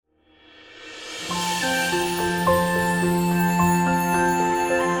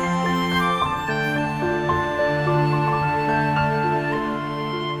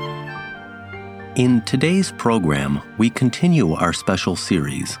In today's program, we continue our special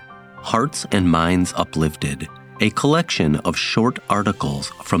series, Hearts and Minds Uplifted, a collection of short articles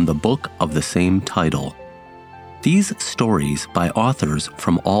from the book of the same title. These stories by authors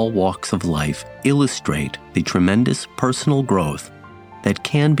from all walks of life illustrate the tremendous personal growth that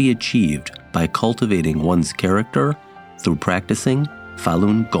can be achieved by cultivating one's character through practicing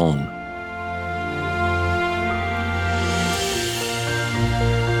Falun Gong.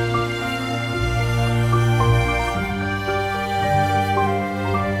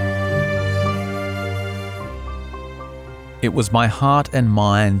 It was my heart and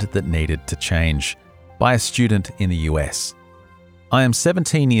mind that needed to change, by a student in the US. I am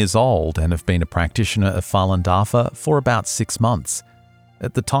 17 years old and have been a practitioner of Falun Dafa for about 6 months.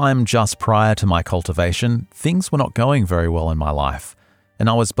 At the time just prior to my cultivation, things were not going very well in my life, and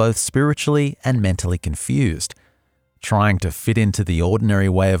I was both spiritually and mentally confused. Trying to fit into the ordinary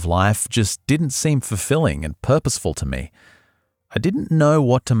way of life just didn't seem fulfilling and purposeful to me. I didn't know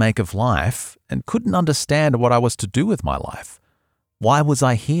what to make of life and couldn't understand what I was to do with my life. Why was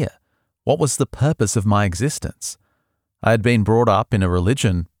I here? What was the purpose of my existence? I had been brought up in a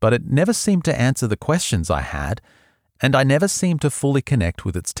religion, but it never seemed to answer the questions I had, and I never seemed to fully connect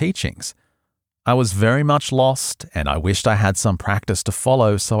with its teachings. I was very much lost, and I wished I had some practice to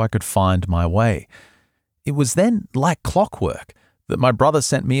follow so I could find my way. It was then, like clockwork, that my brother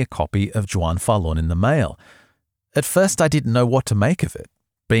sent me a copy of Zhuan Falun in the mail. At first, I didn't know what to make of it.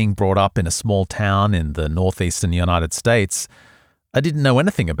 Being brought up in a small town in the northeastern United States, I didn't know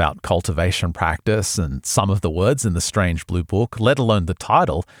anything about cultivation practice and some of the words in the strange blue book, let alone the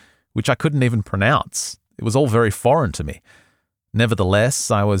title, which I couldn't even pronounce. It was all very foreign to me. Nevertheless,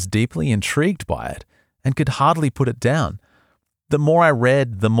 I was deeply intrigued by it and could hardly put it down. The more I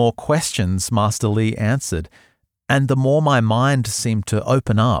read, the more questions Master Li answered, and the more my mind seemed to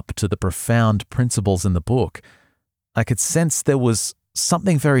open up to the profound principles in the book. I could sense there was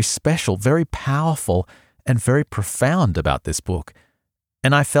something very special, very powerful, and very profound about this book,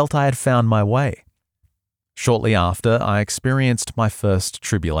 and I felt I had found my way. Shortly after, I experienced my first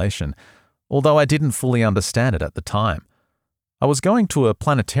tribulation, although I didn't fully understand it at the time. I was going to a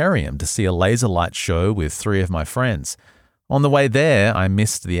planetarium to see a laser light show with 3 of my friends. On the way there, I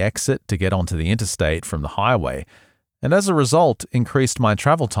missed the exit to get onto the interstate from the highway, and as a result, increased my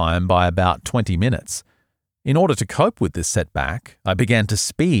travel time by about 20 minutes. In order to cope with this setback, I began to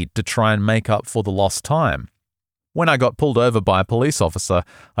speed to try and make up for the lost time. When I got pulled over by a police officer,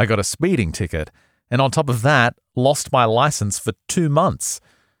 I got a speeding ticket, and on top of that, lost my license for 2 months.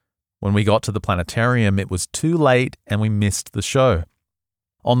 When we got to the planetarium, it was too late and we missed the show.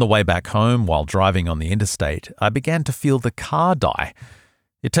 On the way back home, while driving on the interstate, I began to feel the car die.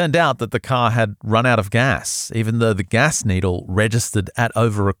 It turned out that the car had run out of gas, even though the gas needle registered at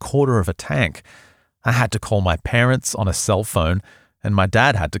over a quarter of a tank. I had to call my parents on a cell phone, and my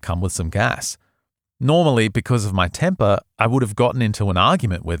dad had to come with some gas. Normally, because of my temper, I would have gotten into an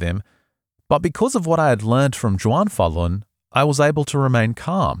argument with him, but because of what I had learned from Zhuan Falun, I was able to remain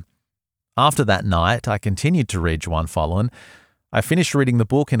calm. After that night, I continued to read Zhuan Falun. I finished reading the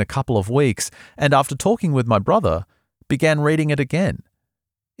book in a couple of weeks, and after talking with my brother, began reading it again.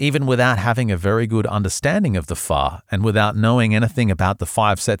 Even without having a very good understanding of the Fa and without knowing anything about the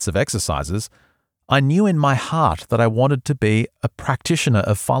 5 sets of exercises, I knew in my heart that I wanted to be a practitioner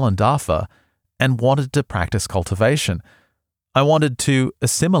of Falun Dafa and wanted to practice cultivation. I wanted to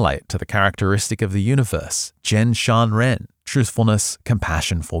assimilate to the characteristic of the universe, Zhen Shan Ren, truthfulness,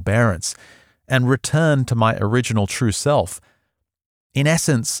 compassion, forbearance, and return to my original true self. In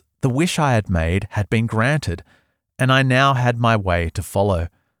essence, the wish I had made had been granted, and I now had my way to follow.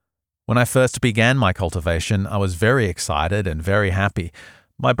 When I first began my cultivation, I was very excited and very happy.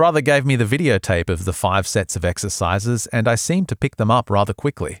 My brother gave me the videotape of the 5 sets of exercises, and I seemed to pick them up rather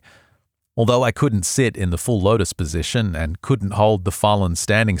quickly. Although I couldn't sit in the full lotus position and couldn't hold the Falun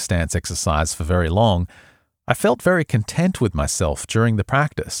standing stance exercise for very long, I felt very content with myself during the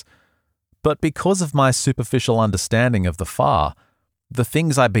practice. But because of my superficial understanding of the Fa, the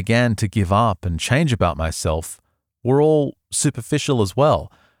things I began to give up and change about myself were all superficial as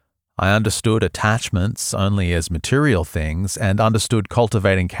well. I understood attachments only as material things and understood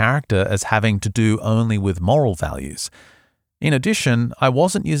cultivating character as having to do only with moral values. In addition, I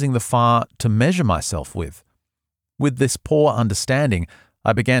wasn't using the Fa to measure myself with. With this poor understanding,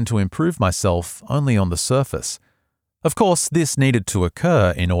 I began to improve myself only on the surface. Of course, this needed to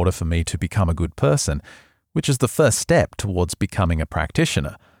occur in order for me to become a good person, which is the first step towards becoming a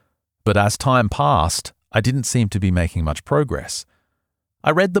practitioner. But as time passed, I didn't seem to be making much progress. I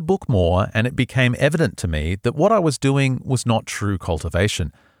read the book more, and it became evident to me that what I was doing was not true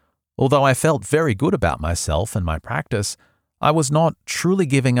cultivation. Although I felt very good about myself and my practice, I was not truly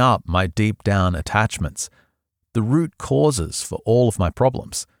giving up my deep down attachments, the root causes for all of my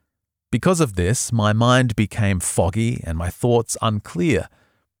problems. Because of this, my mind became foggy and my thoughts unclear.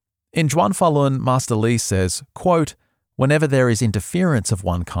 In Zhuan Falun, Master Li says, quote, "Whenever there is interference of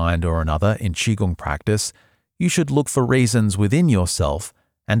one kind or another in Qigong practice, you should look for reasons within yourself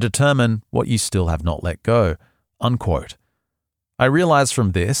and determine what you still have not let go." Unquote. I realized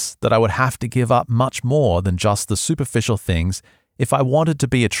from this that I would have to give up much more than just the superficial things if I wanted to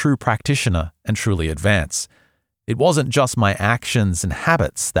be a true practitioner and truly advance. It wasn't just my actions and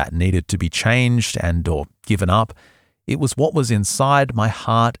habits that needed to be changed or given up. It was what was inside my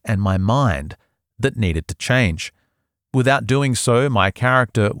heart and my mind that needed to change. Without doing so, my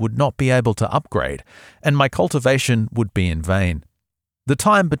character would not be able to upgrade, and my cultivation would be in vain. The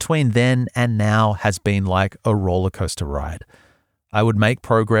time between then and now has been like a roller coaster ride. I would make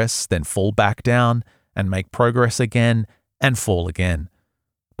progress, then fall back down, and make progress again, and fall again.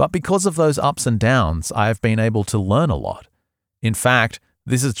 But because of those ups and downs, I have been able to learn a lot. In fact,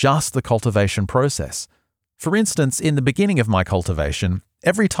 this is just the cultivation process. For instance, in the beginning of my cultivation,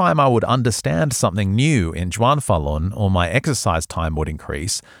 every time I would understand something new in Zhuan Falun or my exercise time would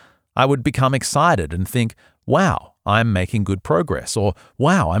increase, I would become excited and think, wow, I'm making good progress, or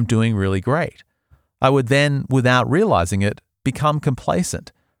wow, I'm doing really great. I would then, without realizing it, become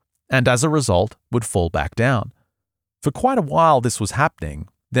complacent, and as a result, would fall back down. For quite a while this was happening.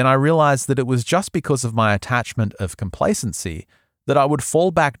 Then I realized that it was just because of my attachment of complacency that I would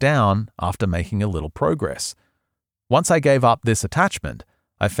fall back down after making a little progress. Once I gave up this attachment,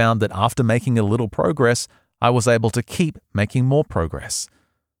 I found that after making a little progress, I was able to keep making more progress.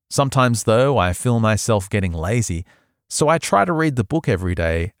 Sometimes, though, I feel myself getting lazy, so I try to read the book every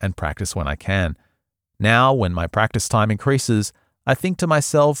day and practice when I can. Now, when my practice time increases, I think to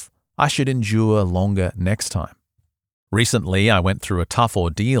myself, I should endure longer next time. Recently, I went through a tough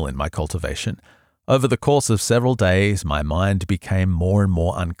ordeal in my cultivation. Over the course of several days, my mind became more and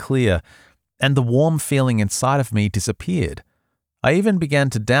more unclear, and the warm feeling inside of me disappeared. I even began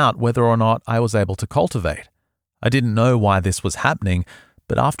to doubt whether or not I was able to cultivate. I didn't know why this was happening,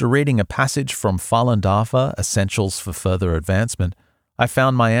 but after reading a passage from Falun Dafa, Essentials for Further Advancement, I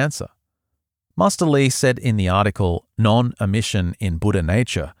found my answer. Master Li said in the article, Non-Emission in Buddha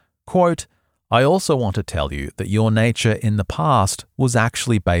Nature, quote, "I also want to tell you that your nature in the past was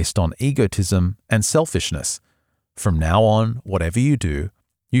actually based on egotism and selfishness. From now on, whatever you do,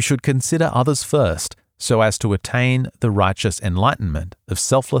 you should consider others first so as to attain the righteous enlightenment of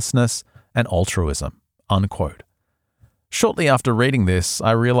selflessness and altruism." Unquote. Shortly after reading this,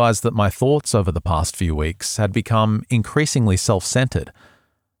 I realized that my thoughts over the past few weeks had become increasingly self-centered.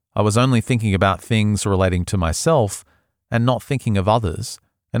 I was only thinking about things relating to myself and not thinking of others,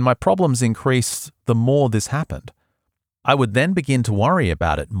 and my problems increased the more this happened. I would then begin to worry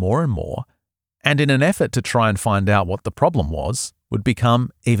about it more and more, and in an effort to try and find out what the problem was, would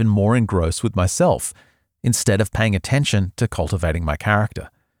become even more engrossed with myself, instead of paying attention to cultivating my character.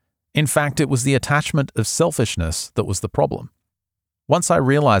 In fact, it was the attachment of selfishness that was the problem. Once I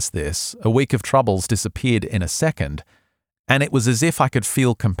realized this, a week of troubles disappeared in a second, and it was as if I could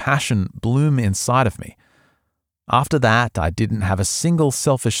feel compassion bloom inside of me. After that, I didn't have a single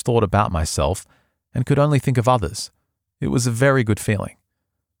selfish thought about myself and could only think of others. It was a very good feeling.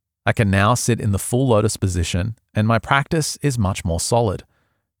 I can now sit in the full lotus position, and my practice is much more solid.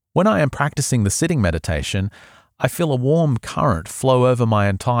 When I am practicing the sitting meditation, I feel a warm current flow over my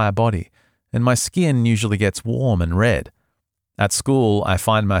entire body, and my skin usually gets warm and red. At school, I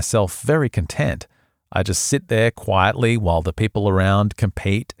find myself very content. I just sit there quietly while the people around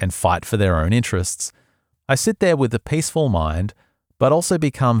compete and fight for their own interests. I sit there with a peaceful mind, but also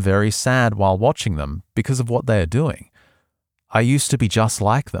become very sad while watching them because of what they are doing. I used to be just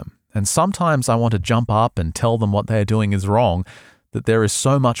like them, and sometimes I want to jump up and tell them what they are doing is wrong, that there is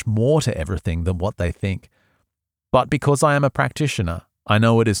so much more to everything than what they think. But because I am a practitioner, I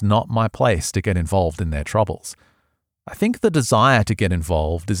know it is not my place to get involved in their troubles. I think the desire to get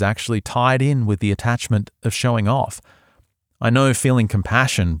involved is actually tied in with the attachment of showing off. I know feeling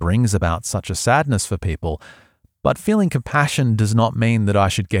compassion brings about such a sadness for people, but feeling compassion does not mean that I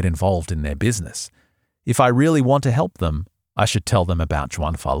should get involved in their business. If I really want to help them, I should tell them about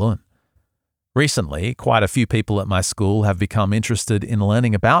Zhuan Falun. Recently, quite a few people at my school have become interested in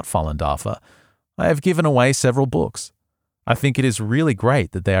learning about Falun Dafa. I have given away several books. I think it is really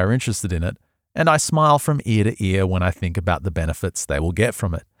great that they are interested in it, and I smile from ear to ear when I think about the benefits they will get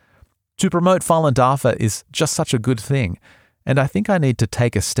from it. To promote Falun Dafa is just such a good thing, and I think I need to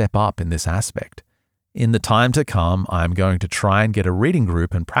take a step up in this aspect. In the time to come, I'm going to try and get a reading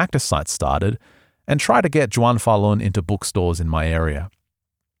group and practice site started and try to get Zhuan Falun into bookstores in my area.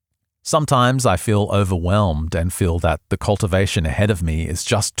 Sometimes I feel overwhelmed and feel that the cultivation ahead of me is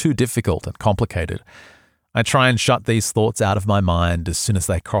just too difficult and complicated. I try and shut these thoughts out of my mind as soon as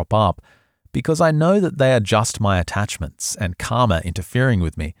they crop up because I know that they are just my attachments and karma interfering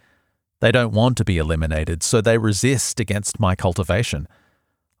with me. They don't want to be eliminated, so they resist against my cultivation.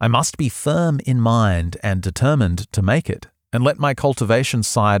 I must be firm in mind and determined to make it, and let my cultivation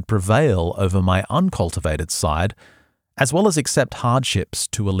side prevail over my uncultivated side, as well as accept hardships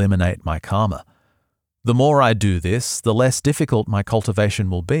to eliminate my karma. The more I do this, the less difficult my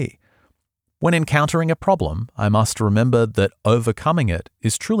cultivation will be. When encountering a problem, I must remember that overcoming it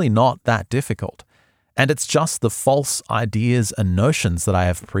is truly not that difficult, and it's just the false ideas and notions that I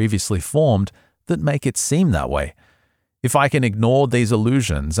have previously formed that make it seem that way. If I can ignore these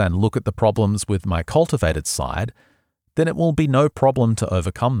illusions and look at the problems with my cultivated side, then it will be no problem to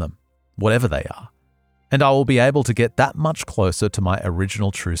overcome them, whatever they are, and I will be able to get that much closer to my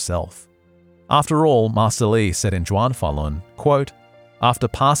original true self. After all, Master Li said in Zhuan Falun, quote, "After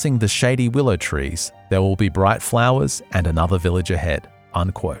passing the shady willow trees, there will be bright flowers and another village ahead,"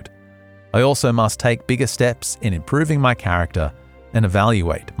 unquote. I also must take bigger steps in improving my character and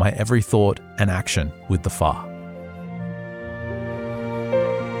evaluate my every thought and action with the Fa.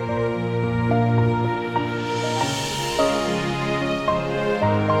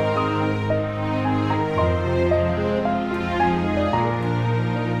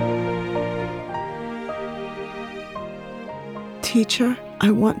 Teacher,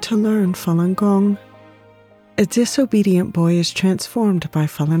 I want to learn Falun Gong. A disobedient boy is transformed by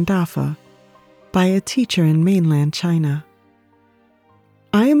Falun Dafa, by a teacher in mainland China.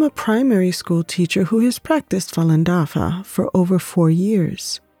 I am a primary school teacher who has practiced Falun Dafa for over 4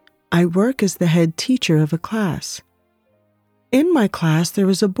 years. I work as the head teacher of a class. In my class, there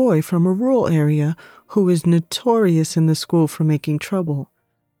is a boy from a rural area who is notorious in the school for making trouble.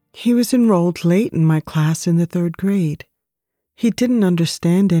 He was enrolled late in my class in the 3rd grade. He didn't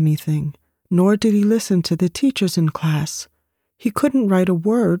understand anything, nor did he listen to the teachers in class. He couldn't write a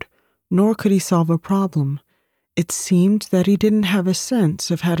word, nor could he solve a problem. It seemed that he didn't have a sense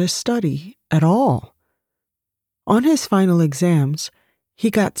of how to study at all. On his final exams,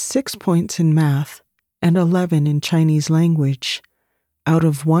 he got 6 points in math and 11 in Chinese language, out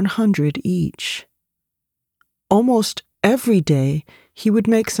of 100 each. Almost every day, he would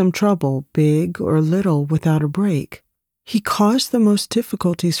make some trouble, big or little, without a break. He caused the most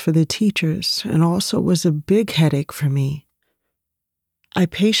difficulties for the teachers and also was a big headache for me. I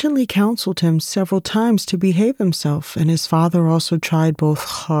patiently counseled him several times to behave himself, and his father also tried both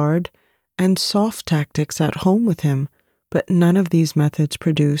hard and soft tactics at home with him, but none of these methods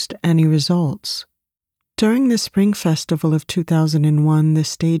produced any results. During the Spring Festival of 2001, the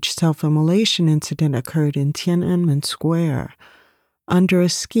staged self-immolation incident occurred in Tiananmen Square under a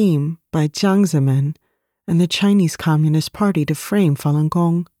scheme by Jiang Zemin and the Chinese Communist Party to frame Falun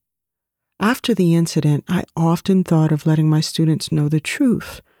Gong. After the incident, I often thought of letting my students know the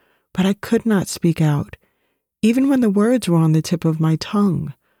truth, but I could not speak out, even when the words were on the tip of my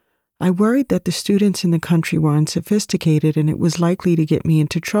tongue. I worried that the students in the country were unsophisticated and it was likely to get me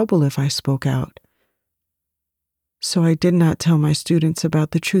into trouble if I spoke out. So I did not tell my students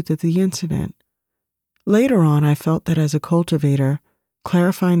about the truth of the incident. Later on, I felt that as a cultivator,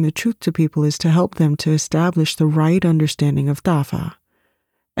 clarifying the truth to people is to help them to establish the right understanding of Dafa.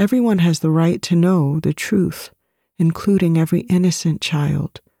 Everyone has the right to know the truth, including every innocent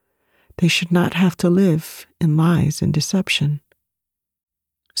child. They should not have to live in lies and deception.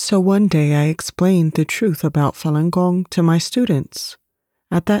 So one day I explained the truth about Falun Gong to my students.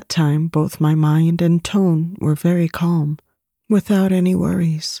 At that time, both my mind and tone were very calm, without any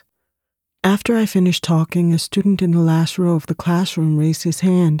worries. After I finished talking, a student in the last row of the classroom raised his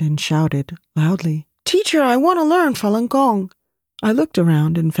hand and shouted loudly, "Teacher, I want to learn Falun Gong." I looked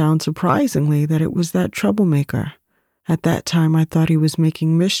around and found surprisingly that it was that troublemaker. At that time, I thought he was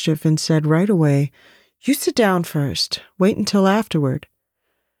making mischief and said right away, "You sit down first. Wait until afterward."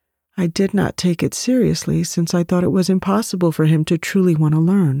 I did not take it seriously since I thought it was impossible for him to truly want to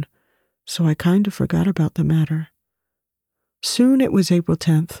learn, so I kind of forgot about the matter. Soon it was April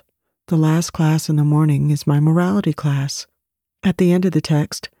 10th. The last class in the morning is my morality class. At the end of the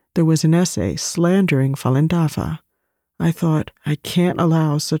text, there was an essay slandering Falun Dafa. I thought, I can't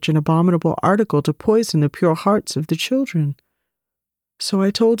allow such an abominable article to poison the pure hearts of the children. So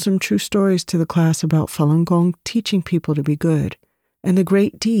I told some true stories to the class about Falun Gong teaching people to be good, and the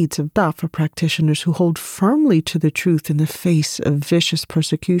great deeds of Dafa practitioners who hold firmly to the truth in the face of vicious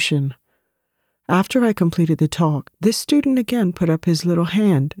persecution. After I completed the talk, this student again put up his little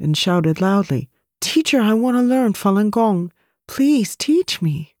hand and shouted loudly, "Teacher, I want to learn Falun Gong. Please teach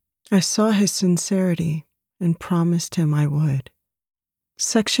me." I saw his sincerity and promised him I would.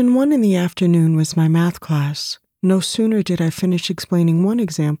 Section 1 in the afternoon was my math class. No sooner did I finish explaining one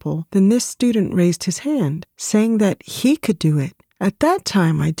example than this student raised his hand, saying that he could do it. At that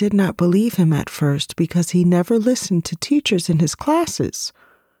time, I did not believe him at first because he never listened to teachers in his classes,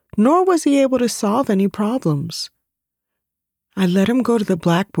 nor was he able to solve any problems. I let him go to the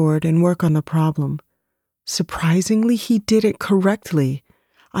blackboard and work on the problem. Surprisingly, he did it correctly.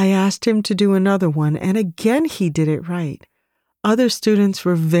 I asked him to do another one, and again he did it right. Other students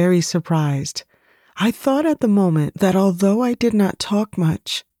were very surprised. I thought at the moment that although I did not talk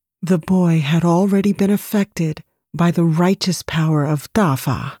much, the boy had already been affected by the righteous power of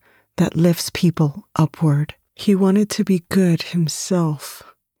Dafa that lifts people upward. He wanted to be good himself.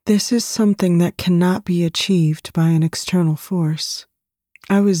 This is something that cannot be achieved by an external force.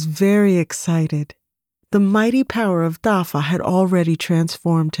 I was very excited. The mighty power of Dafa had already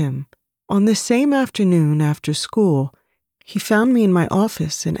transformed him. On the same afternoon after school, he found me in my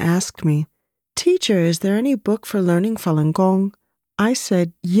office and asked me, "Teacher, is there any book for learning Falun Gong?" I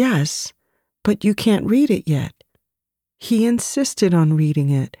said, "Yes, but you can't read it yet." He insisted on reading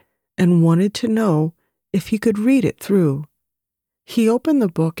it and wanted to know if he could read it through. He opened the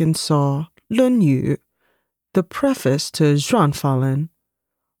book and saw Lun Yu, the preface to Zhuan Falun.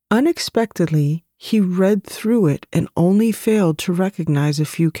 Unexpectedly, he read through it and only failed to recognize a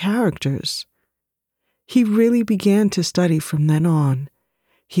few characters. He really began to study from then on.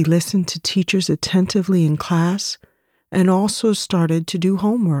 He listened to teachers attentively in class and also started to do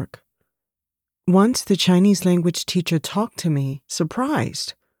homework. Once the Chinese language teacher talked to me,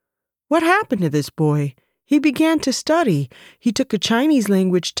 surprised. "What happened to this boy? He began to study. He took a Chinese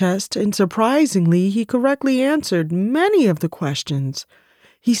language test, and surprisingly, he correctly answered many of the questions.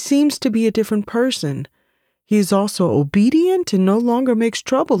 He seems to be a different person. He is also obedient and no longer makes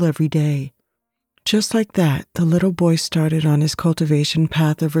trouble every day." Just like that, the little boy started on his cultivation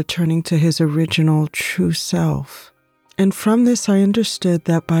path of returning to his original true self. And from this, I understood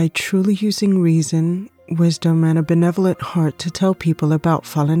that by truly using reason, wisdom, and a benevolent heart to tell people about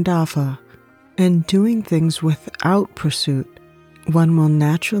Falun Dafa, and doing things without pursuit, one will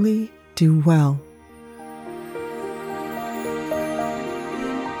naturally do well.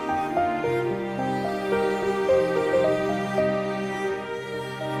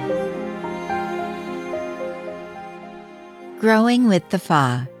 Growing with the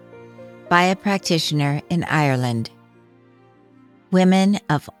Fa by a practitioner in Ireland. Women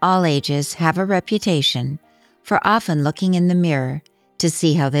of all ages have a reputation for often looking in the mirror to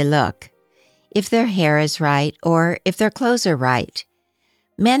see how they look, if their hair is right or if their clothes are right.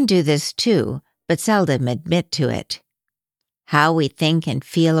 Men do this too, but seldom admit to it. How we think and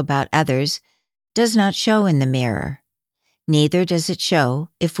feel about others does not show in the mirror. Neither does it show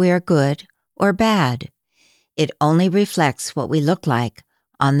if we are good or bad. It only reflects what we look like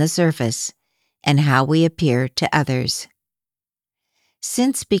on the surface and how we appear to others.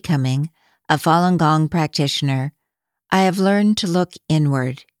 Since becoming a Falun Gong practitioner, I have learned to look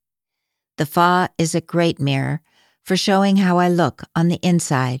inward. The Fa is a great mirror for showing how I look on the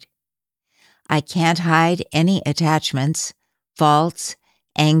inside. I can't hide any attachments, faults,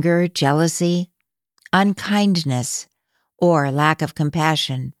 anger, jealousy, unkindness, or lack of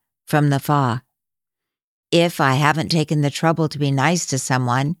compassion from the Fa. If I haven't taken the trouble to be nice to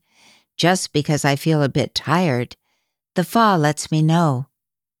someone, just because I feel a bit tired, the Fa lets me know.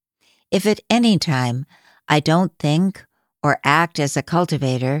 If at any time I don't think or act as a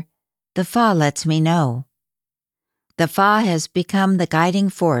cultivator, the Fa lets me know. The Fa has become the guiding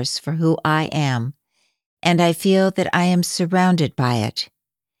force for who I am, and I feel that I am surrounded by it.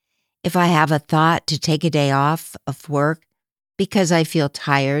 If I have a thought to take a day off of work because I feel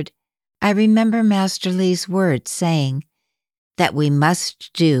tired, I remember Master Li's words saying that we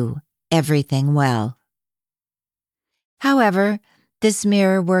must do everything well. However, this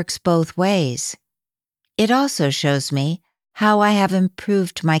mirror works both ways. It also shows me how I have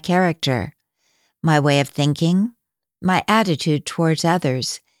improved my character, my way of thinking, my attitude towards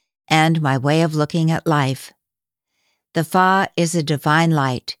others, and my way of looking at life. The Fa is a divine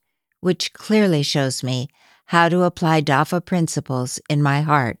light, which clearly shows me how to apply Dafa principles in my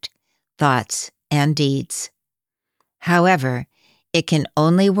heart, thoughts, and deeds. However, it can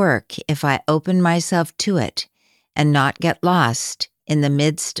only work if I open myself to it and not get lost in the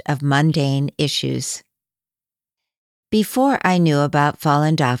midst of mundane issues. Before I knew about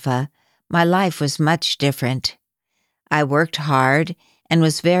Falun Dafa, my life was much different. I worked hard and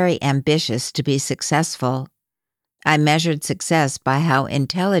was very ambitious to be successful. I measured success by how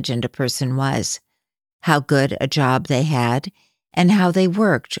intelligent a person was, how good a job they had, and how they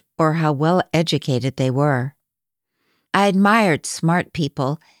worked or how well educated they were. I admired smart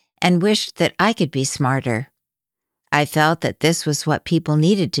people and wished that I could be smarter. I felt that this was what people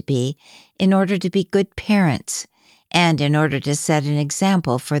needed to be in order to be good parents and in order to set an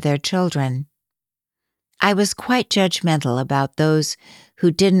example for their children. I was quite judgmental about those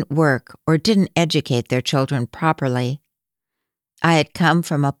who didn't work or didn't educate their children properly. I had come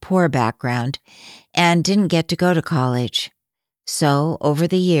from a poor background and didn't get to go to college. So, over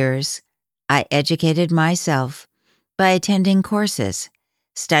the years, I educated myself by attending courses,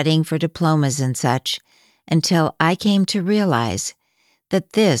 studying for diplomas and such, until I came to realize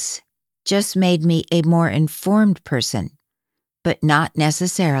that this just made me a more informed person, but not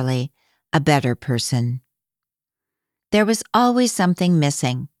necessarily a better person. There was always something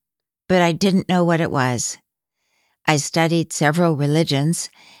missing, but I didn't know what it was. I studied several religions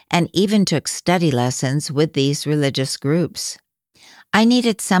and even took study lessons with these religious groups. I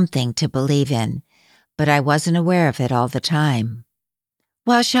needed something to believe in, but I wasn't aware of it all the time.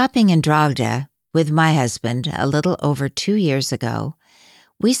 While shopping in Drogda with my husband a little over 2 years ago,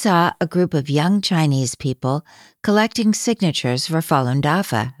 we saw a group of young Chinese people collecting signatures for Falun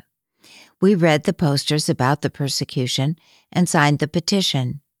Dafa. We read the posters about the persecution and signed the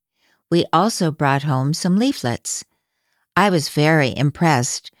petition. We also brought home some leaflets. I was very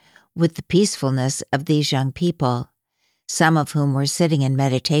impressed with the peacefulness of these young people, some of whom were sitting in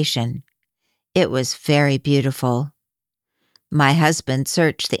meditation. It was very beautiful. My husband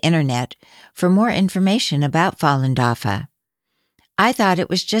searched the internet for more information about Falun Dafa. I thought it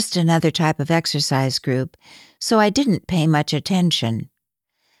was just another type of exercise group, so I didn't pay much attention.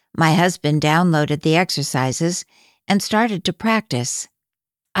 My husband downloaded the exercises and started to practice.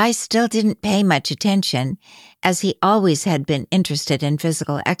 I still didn't pay much attention, as he always had been interested in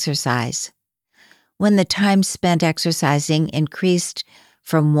physical exercise. When the time spent exercising increased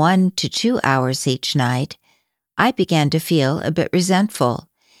from 1 to 2 hours each night, I began to feel a bit resentful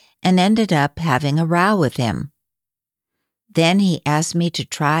and ended up having a row with him. Then he asked me to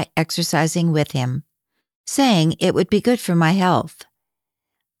try exercising with him, saying it would be good for my health.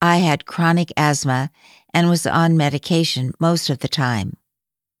 I had chronic asthma and was on medication most of the time.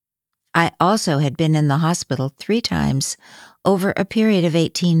 I also had been in the hospital 3 times over a period of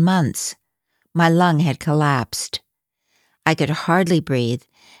 18 months. My lung had collapsed. I could hardly breathe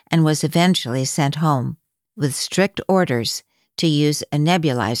and was eventually sent home with strict orders to use a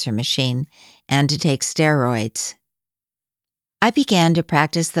nebulizer machine and to take steroids. I began to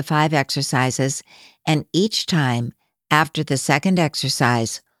practice the 5 exercises, and each time, after the second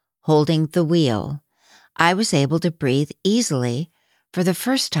exercise, holding the wheel, I was able to breathe easily for the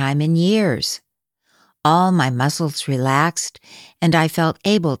first time in years. All my muscles relaxed, and I felt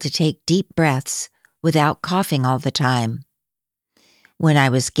able to take deep breaths without coughing all the time. When I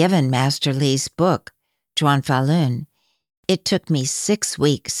was given Master Li's book, Chuan Falun, it took me 6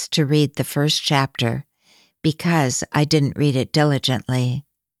 weeks to read the first chapter because I didn't read it diligently.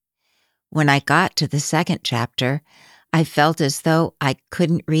 When I got to the second chapter, I felt as though I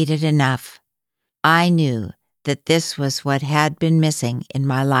couldn't read it enough. I knew that this was what had been missing in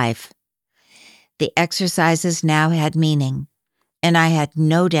my life. The exercises now had meaning, and I had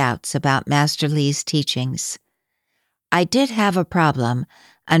no doubts about Master Li's teachings. I did have a problem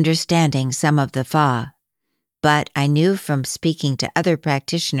understanding some of the Fa, but I knew from speaking to other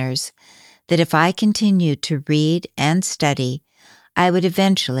practitioners that if I continued to read and study, I would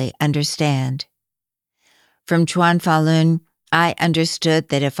eventually understand. From Chuan Falun, I understood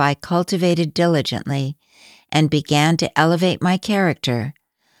that if I cultivated diligently and began to elevate my character,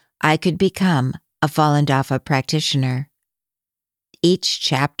 I could become a Falun Dafa practitioner. Each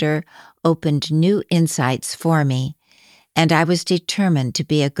chapter opened new insights for me, and I was determined to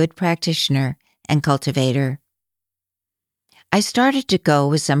be a good practitioner and cultivator. I started to go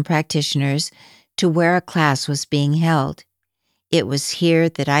with some practitioners to where a class was being held. It was here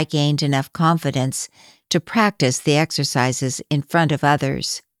that I gained enough confidence to practice the exercises in front of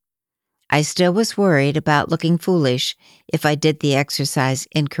others. I still was worried about looking foolish if I did the exercise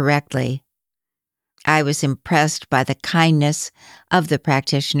incorrectly. I was impressed by the kindness of the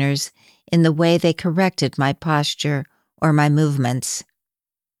practitioners in the way they corrected my posture or my movements.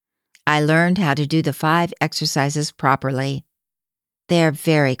 I learned how to do the 5 exercises properly. They are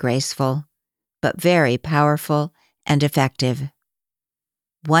very graceful, but very powerful and effective.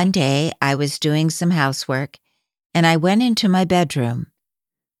 One day I was doing some housework, and I went into my bedroom.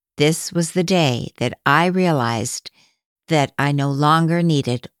 This was the day that I realized that I no longer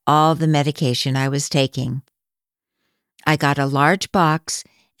needed all the medication I was taking. I got a large box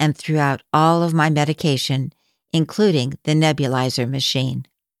and threw out all of my medication, including the nebulizer machine.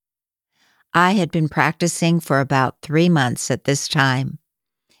 I had been practicing for about 3 months at this time,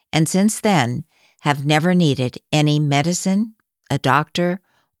 and since then have never needed any medicine, a doctor,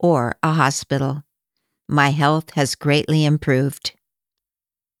 or a hospital. My health has greatly improved.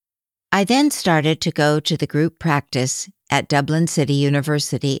 I then started to go to the group practice at Dublin City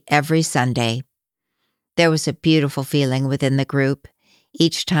University every Sunday. There was a beautiful feeling within the group.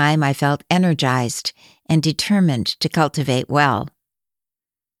 Each time I felt energized and determined to cultivate well.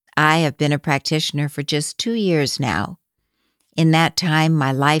 I have been a practitioner for just 2 years now. In that time,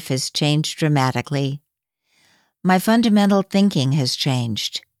 my life has changed dramatically. My fundamental thinking has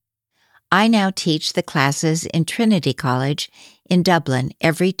changed. I now teach the classes in Trinity College in Dublin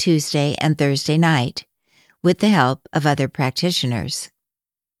every Tuesday and Thursday night, with the help of other practitioners.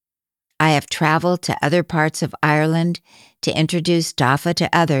 I have traveled to other parts of Ireland to introduce DAFA to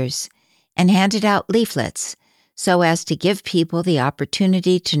others and handed out leaflets so as to give people the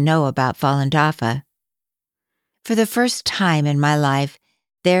opportunity to know about Falun Dafa. For the first time in my life,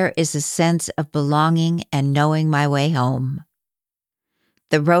 there is a sense of belonging and knowing my way home.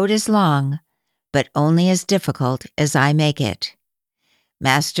 The road is long, but only as difficult as I make it.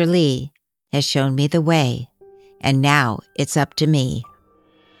 Master Lee has shown me the way, and now it's up to me.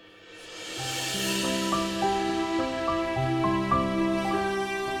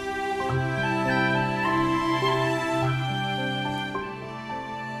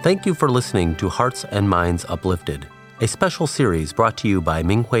 Thank you for listening to Hearts and Minds Uplifted, a special series brought to you by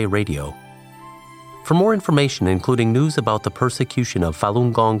Minghui Radio. For more information, including news about the persecution of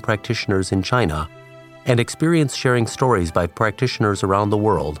Falun Gong practitioners in China and experience sharing stories by practitioners around the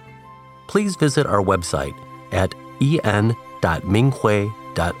world, please visit our website at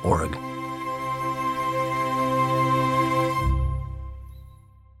en.minghui.org.